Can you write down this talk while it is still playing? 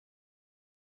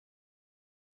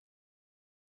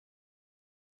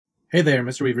Hey there,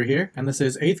 Mr. Weaver here, and this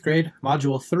is 8th grade,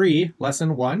 Module 3,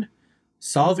 Lesson 1,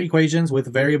 Solve Equations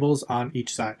with Variables on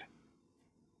Each Side.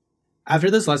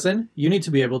 After this lesson, you need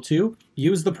to be able to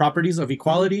use the properties of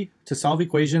equality to solve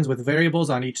equations with variables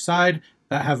on each side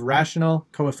that have rational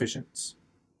coefficients.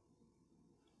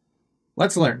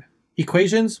 Let's learn.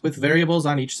 Equations with variables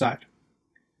on each side.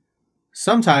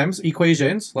 Sometimes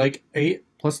equations like 8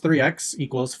 plus 3x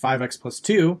equals 5x plus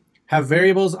 2 have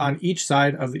variables on each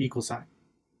side of the equal sign.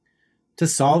 To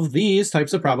solve these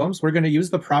types of problems, we're going to use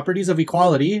the properties of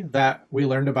equality that we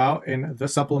learned about in the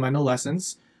supplemental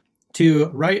lessons to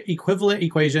write equivalent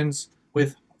equations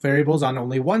with variables on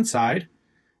only one side,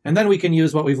 and then we can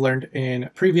use what we've learned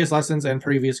in previous lessons and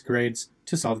previous grades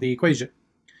to solve the equation.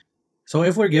 So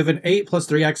if we're given 8 plus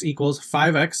 3x equals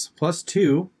 5x plus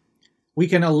 2, we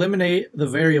can eliminate the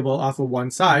variable off of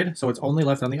one side, so it's only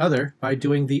left on the other, by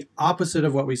doing the opposite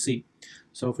of what we see.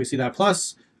 So if we see that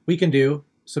plus, we can do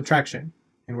subtraction,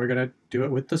 and we're going to do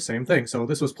it with the same thing. So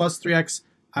this was plus 3x,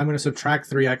 I'm going to subtract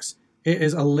 3x. It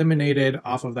is eliminated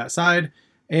off of that side,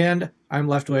 and I'm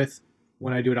left with,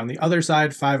 when I do it on the other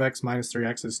side, 5x minus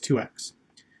 3x is 2x.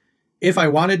 If I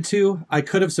wanted to, I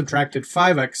could have subtracted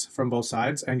 5x from both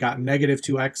sides and got negative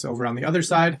 2x over on the other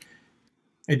side.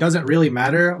 It doesn't really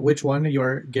matter which one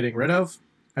you're getting rid of.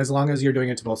 As long as you're doing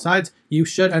it to both sides, you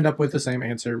should end up with the same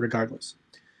answer regardless.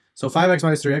 So 5x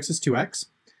minus 3x is 2x.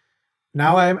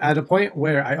 Now I'm at a point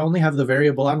where I only have the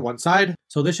variable on one side,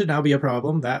 so this should now be a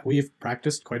problem that we've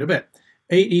practiced quite a bit.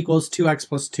 8 equals 2x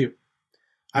plus 2.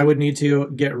 I would need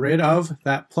to get rid of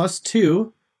that plus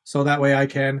 2, so that way I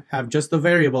can have just the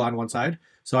variable on one side.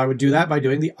 So I would do that by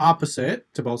doing the opposite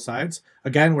to both sides.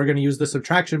 Again, we're going to use the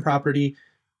subtraction property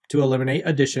to eliminate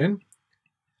addition.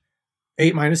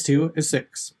 8 minus 2 is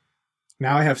 6.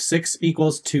 Now I have 6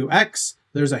 equals 2x.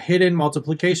 There's a hidden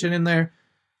multiplication in there.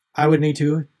 I would need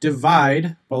to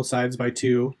divide both sides by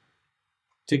 2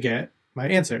 to get my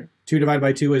answer. 2 divided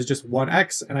by 2 is just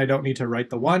 1x, and I don't need to write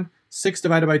the 1. 6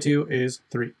 divided by 2 is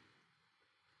 3.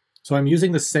 So I'm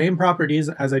using the same properties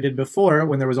as I did before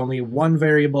when there was only one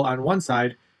variable on one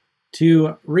side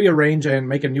to rearrange and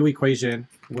make a new equation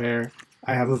where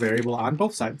I have a variable on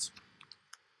both sides.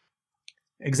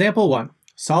 Example 1.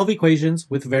 Solve equations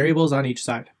with variables on each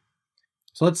side.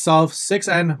 So let's solve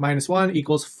 6n minus 1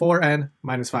 equals 4n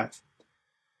minus 5.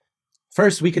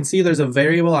 First, we can see there's a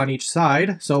variable on each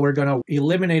side, so we're going to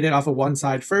eliminate it off of one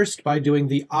side first by doing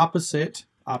the opposite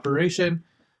operation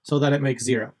so that it makes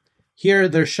 0. Here,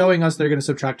 they're showing us they're going to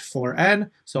subtract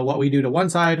 4n, so what we do to one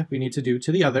side, we need to do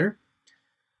to the other.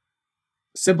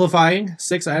 Simplifying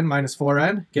 6n minus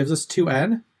 4n gives us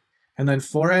 2n, and then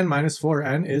 4n minus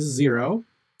 4n is 0,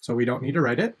 so we don't need to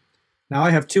write it. Now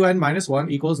I have 2n minus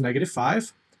 1 equals negative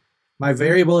 5. My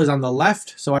variable is on the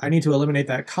left, so I need to eliminate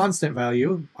that constant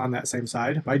value on that same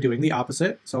side by doing the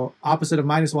opposite. So opposite of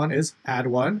minus 1 is add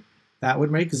 1. That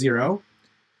would make 0.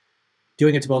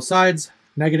 Doing it to both sides,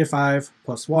 negative 5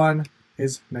 plus 1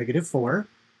 is negative 4.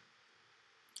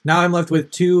 Now I'm left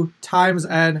with 2 times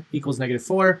n equals negative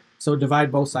 4, so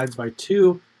divide both sides by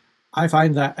 2. I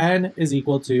find that n is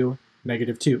equal to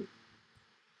negative 2.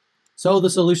 So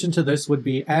the solution to this would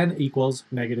be n equals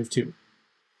negative 2.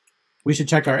 We should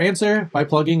check our answer by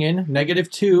plugging in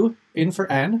negative 2 in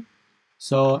for n.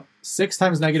 So 6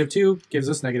 times negative 2 gives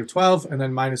us negative 12, and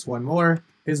then minus 1 more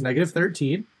is negative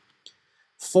 13.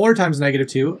 4 times negative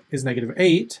 2 is negative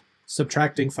 8.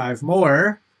 Subtracting 5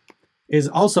 more is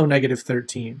also negative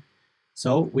 13.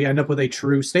 So we end up with a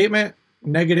true statement.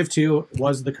 Negative 2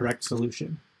 was the correct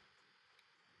solution.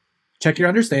 Check your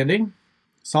understanding.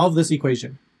 Solve this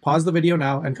equation. Pause the video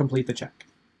now and complete the check.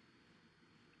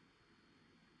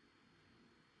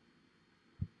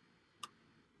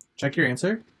 Check your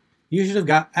answer. You should have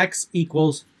got x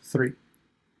equals 3.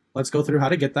 Let's go through how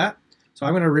to get that. So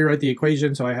I'm going to rewrite the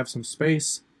equation so I have some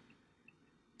space.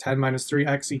 10 minus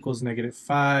 3x equals negative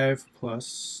 5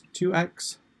 plus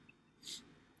 2x.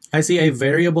 I see a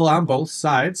variable on both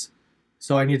sides,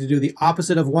 so I need to do the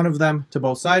opposite of one of them to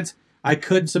both sides. I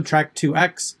could subtract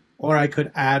 2x, or I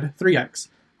could add 3x.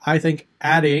 I think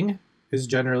adding is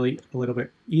generally a little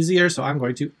bit easier, so I'm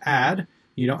going to add.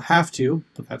 You don't have to,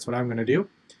 but that's what I'm going to do.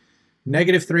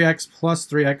 Negative 3x plus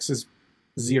 3x is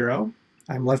 0.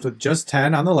 I'm left with just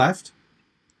 10 on the left.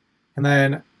 And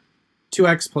then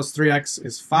 2x plus 3x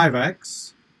is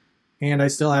 5x. And I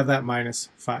still have that minus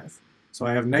 5. So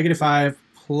I have negative 5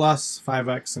 plus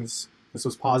 5x, since this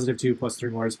was positive 2 plus 3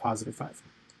 more is positive 5.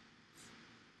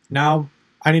 Now,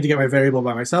 I need to get my variable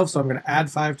by myself, so I'm going to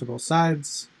add 5 to both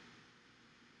sides.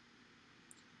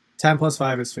 10 plus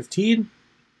 5 is 15.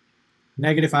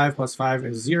 Negative 5 plus 5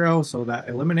 is 0, so that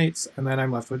eliminates, and then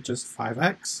I'm left with just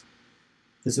 5x.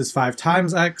 This is 5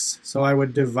 times x, so I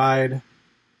would divide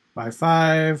by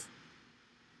 5.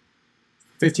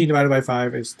 15 divided by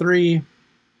 5 is 3.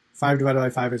 5 divided by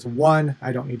 5 is 1.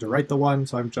 I don't need to write the 1,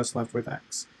 so I'm just left with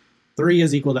x. 3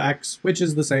 is equal to x, which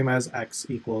is the same as x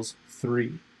equals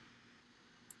 3.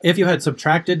 If you had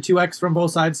subtracted 2x from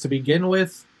both sides to begin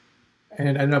with,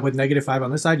 and ended up with negative 5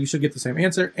 on this side, you should get the same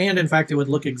answer, and in fact it would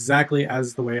look exactly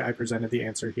as the way I presented the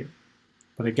answer here.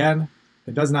 But again,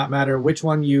 it does not matter which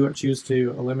one you choose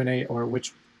to eliminate or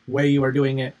which way you are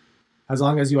doing it, as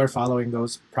long as you are following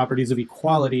those properties of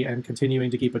equality and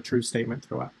continuing to keep a true statement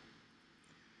throughout.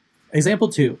 Example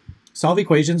 2. Solve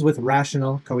equations with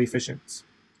rational coefficients.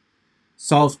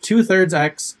 Solve 2/3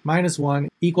 x minus 1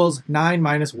 equals 9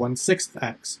 minus 1/6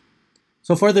 x.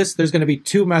 So for this, there's going to be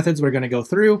two methods we're going to go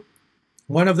through.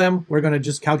 One of them, we're going to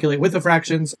just calculate with the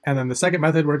fractions, and then the second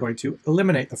method, we're going to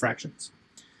eliminate the fractions.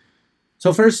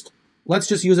 So first, let's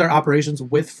just use our operations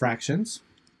with fractions.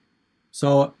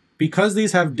 So because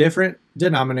these have different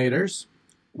denominators,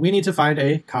 we need to find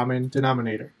a common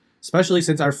denominator, especially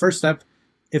since our first step,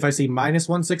 if I see minus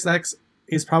 1/6x,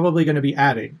 is probably going to be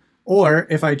adding. Or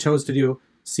if I chose to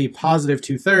see positive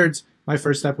 2/3, my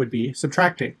first step would be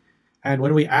subtracting. And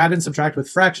when we add and subtract with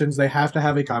fractions, they have to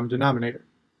have a common denominator.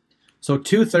 So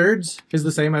 2/3 is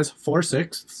the same as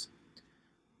 4/6,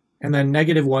 and then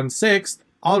negative 1/6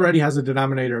 already has a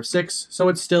denominator of 6, so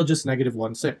it's still just negative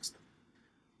 1/6.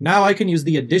 Now I can use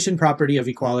the addition property of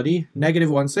equality.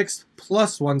 Negative 1/6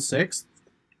 plus 1/6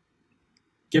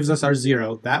 gives us our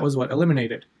 0. That was what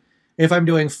eliminated. If I'm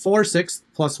doing 4/6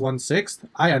 plus 1/6,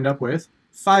 I end up with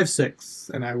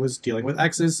 5/6, and I was dealing with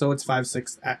x's, so it's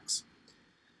 5/6 x.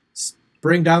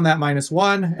 Bring down that minus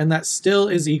 1, and that still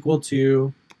is equal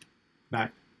to 9.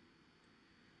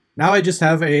 Now I just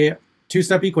have a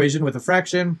two-step equation with a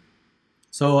fraction.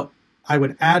 So I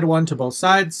would add 1 to both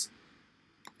sides.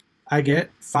 I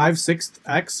get 5/6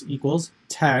 x equals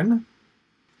 10.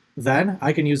 Then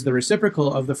I can use the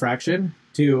reciprocal of the fraction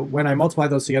to, when I multiply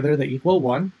those together, they equal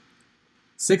 1.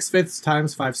 6/5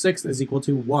 times 5/6 is equal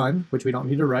to 1, which we don't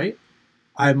need to write.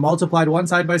 I multiplied one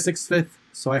side by 6/5,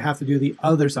 so I have to do the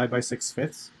other side by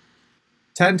 6/5.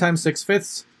 10 times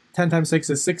 6/5, 10 times 6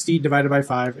 is 60, divided by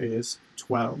 5 is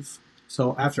 12.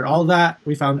 So after all that,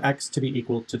 we found x to be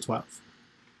equal to 12.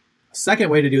 A second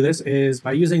way to do this is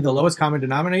by using the lowest common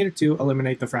denominator to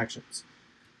eliminate the fractions.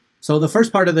 So the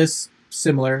first part of this,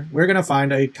 similar, we're going to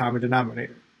find a common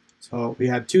denominator. So we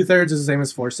had 2/3 is the same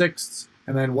as 4/6,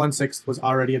 and then 1/6 was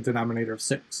already a denominator of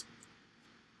 6.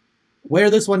 Where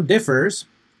this one differs,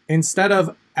 instead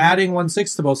of adding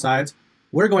 1/6 to both sides,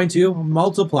 we're going to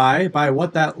multiply by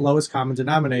what that lowest common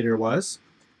denominator was,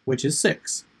 which is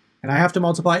 6. And I have to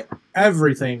multiply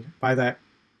everything by that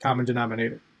common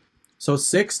denominator. So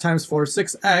 6 times 4 is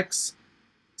 6x.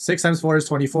 6 times 4 is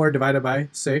 24, divided by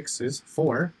 6 is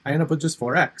 4. I end up with just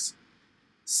 4x.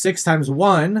 6 times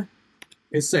 1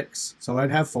 is 6. So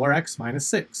I'd have 4x minus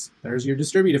 6. There's your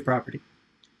distributive property.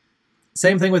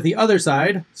 Same thing with the other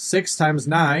side. 6 times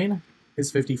 9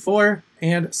 is 54,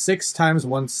 and 6 times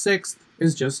 1/6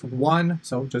 is just 1,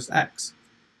 so just x.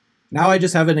 Now I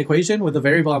just have an equation with a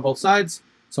variable on both sides,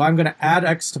 so I'm going to add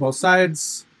x to both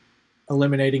sides,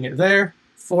 eliminating it there.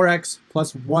 4x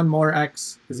plus 1 more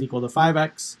x is equal to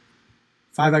 5x.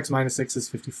 5x minus 6 is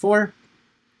 54.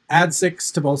 Add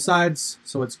 6 to both sides,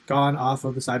 so it's gone off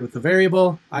of the side with the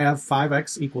variable. I have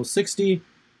 5x equals 60.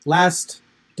 Last,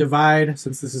 divide,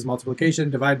 since this is multiplication,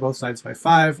 divide both sides by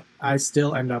 5. I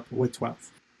still end up with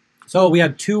 12. So we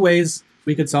had two ways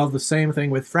we could solve the same thing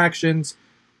with fractions.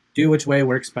 Do which way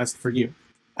works best for you.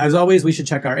 As always, we should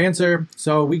check our answer.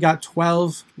 So we got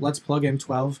 12. Let's plug in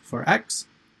 12 for x.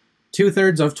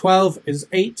 2/3 of 12 is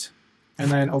 8.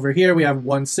 And then over here we have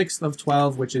 1/6 of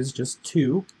 12, which is just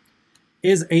 2.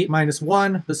 Is 8 minus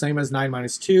 1 the same as 9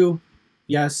 minus 2?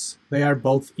 Yes, they are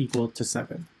both equal to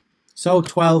 7. So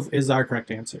 12 is our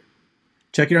correct answer.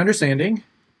 Check your understanding.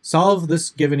 Solve this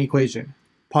given equation.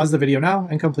 Pause the video now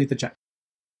and complete the check.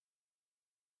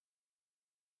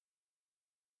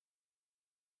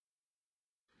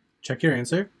 Check your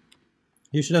answer.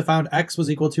 You should have found x was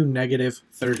equal to negative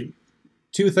 30.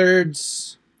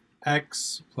 2/3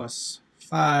 x plus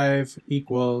 5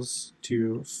 equals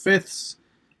 2/5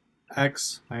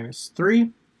 x minus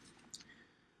 3.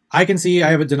 I can see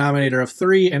I have a denominator of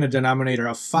 3 and a denominator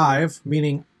of 5,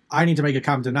 meaning I need to make a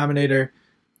common denominator.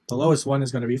 The lowest one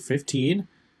is going to be 15.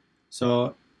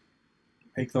 So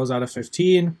make those out of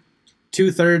 15.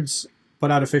 2/3,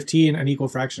 but out of 15, an equal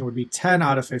fraction would be 10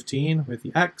 out of 15 with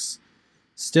the x.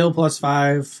 Still plus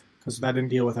 5, because that didn't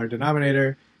deal with our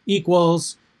denominator,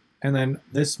 equals, and then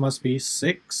this must be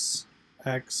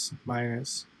 6x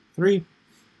minus 3.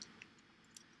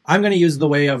 I'm going to use the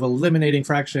way of eliminating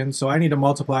fractions, so I need to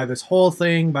multiply this whole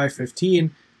thing by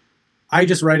 15. I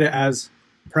just write it as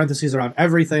parentheses around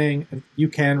everything, and you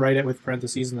can write it with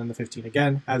parentheses and then the 15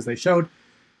 again, as they showed.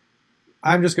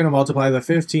 I'm just going to multiply the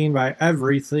 15 by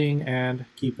everything and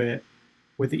keep it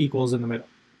with the equals in the middle.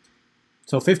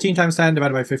 So 15 times 10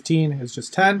 divided by 15 is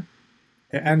just 10.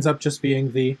 It ends up just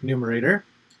being the numerator.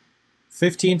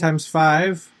 15 times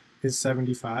 5 is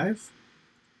 75.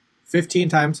 15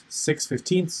 times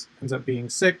 6/15 ends up being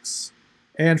 6.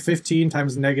 And 15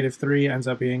 times -3 ends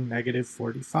up being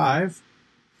 -45.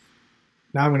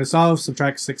 Now I'm going to solve,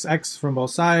 subtract 6x from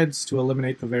both sides to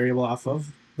eliminate the variable off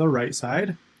of the right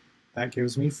side. That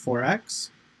gives me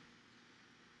 4x.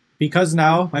 Because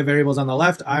now my variable's on the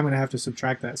left, I'm going to have to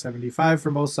subtract that 75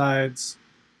 from both sides.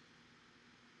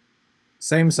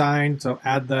 Same sign, so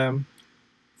add them.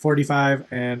 45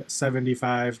 and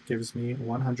 75 gives me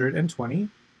 120.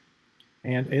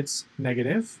 And it's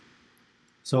negative.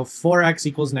 So 4x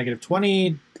equals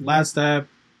 -20. Last step,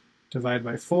 divide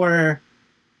by 4.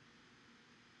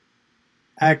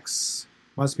 X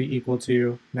must be equal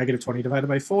to -20 divided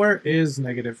by 4 is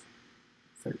 -30,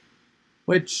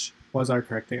 which was our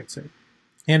correct answer.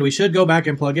 And we should go back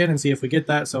and plug in and see if we get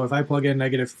that. So if I plug in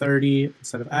 -30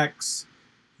 instead of x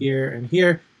here and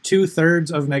here,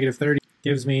 2/3 of -30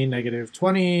 gives me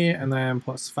 -20, and then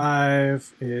plus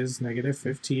 5 is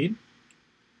 -15.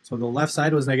 So the left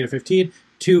side was -15.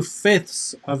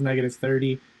 2/5 of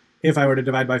 -30. If I were to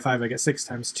divide by 5, I get 6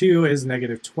 times 2 is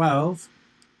 -12.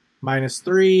 Minus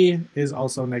 3 is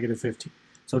also -15.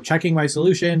 So checking my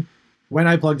solution, when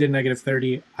I plugged in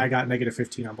 -30, I got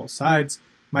 -15 on both sides.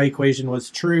 My equation was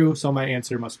true, so my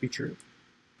answer must be true.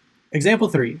 Example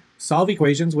 3. Solve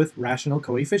equations with rational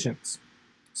coefficients.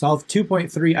 Solve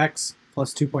 2.3x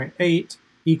plus 2.8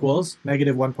 equals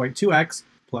 -1.2x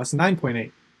plus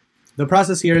 9.8. The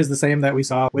process here is the same that we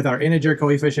saw with our integer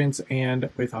coefficients and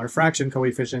with our fraction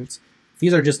coefficients.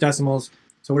 These are just decimals.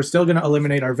 So we're still going to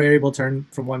eliminate our variable term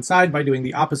from one side by doing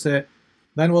the opposite.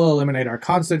 Then we'll eliminate our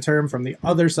constant term from the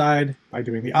other side by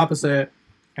doing the opposite,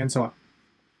 and so on.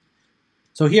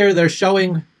 So here they're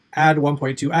showing add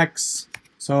 1.2x.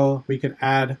 So we could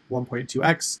add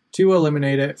 1.2x to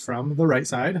eliminate it from the right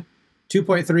side.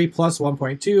 2.3 plus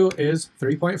 1.2 is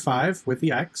 3.5 with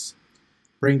the x.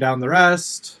 Bring down the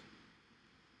rest.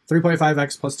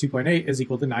 3.5x plus 2.8 is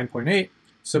equal to 9.8.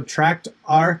 Subtract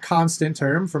our constant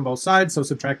term from both sides, so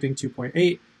subtracting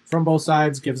 2.8 from both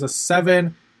sides gives us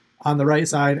 7 on the right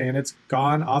side, and it's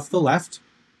gone off the left.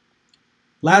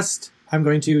 Last, I'm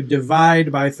going to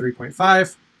divide by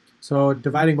 3.5. So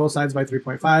dividing both sides by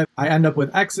 3.5, I end up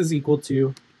with x is equal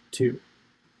to 2.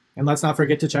 And let's not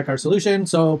forget to check our solution.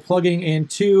 So plugging in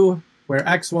 2 where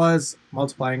x was,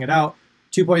 multiplying it out,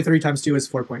 2.3 times 2 is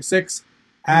 4.6.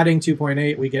 Adding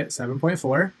 2.8, we get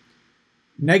 7.4.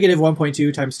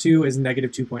 -1.2 times 2 is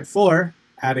 -2.4.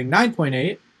 Adding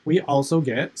 9.8, we also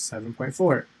get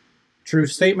 7.4. True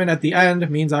statement at the end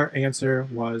means our answer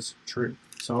was true.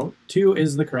 So 2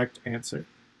 is the correct answer.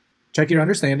 Check your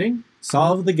understanding,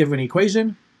 solve the given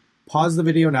equation, pause the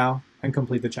video now, and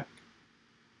complete the check.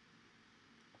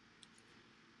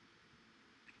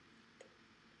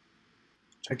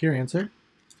 Check your answer.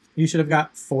 You should have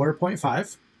got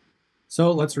 4.5.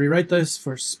 So let's rewrite this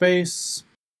for space.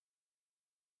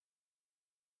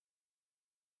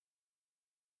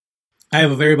 I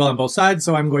have a variable on both sides,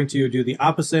 so I'm going to do the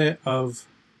opposite of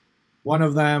one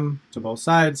of them to both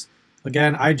sides.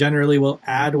 Again, I generally will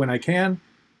add when I can.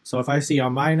 So if I see a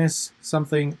minus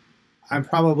something, I'm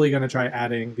probably going to try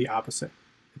adding the opposite.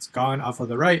 It's gone off of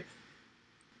the right.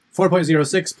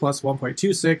 4.06 plus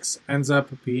 1.26 ends up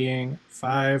being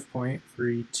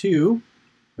 5.32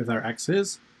 with our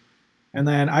x's. And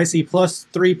then I see plus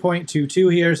 3.22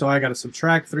 here, so I got to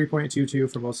subtract 3.22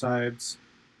 from both sides.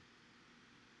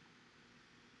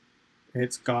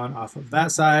 It's gone off of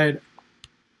that side.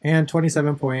 And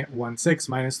 27.16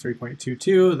 minus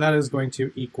 3.22, that is going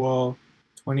to equal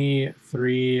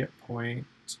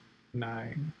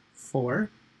 23.94.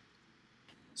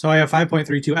 So I have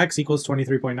 5.32x equals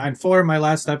 23.94. My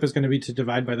last step is going to be to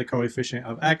divide by the coefficient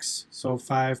of x. So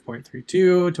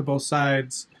 5.32 to both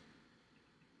sides.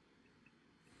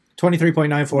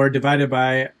 23.94 divided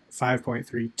by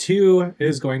 5.32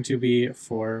 is going to be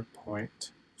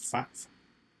 4.5.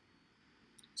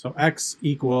 So x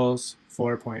equals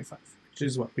 4.5, which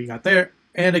is what we got there.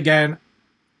 And again,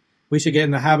 we should get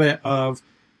in the habit of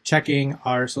checking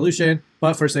our solution,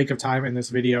 but for sake of time in this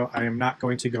video, I am not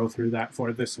going to go through that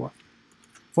for this one.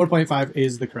 4.5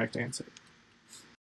 is the correct answer.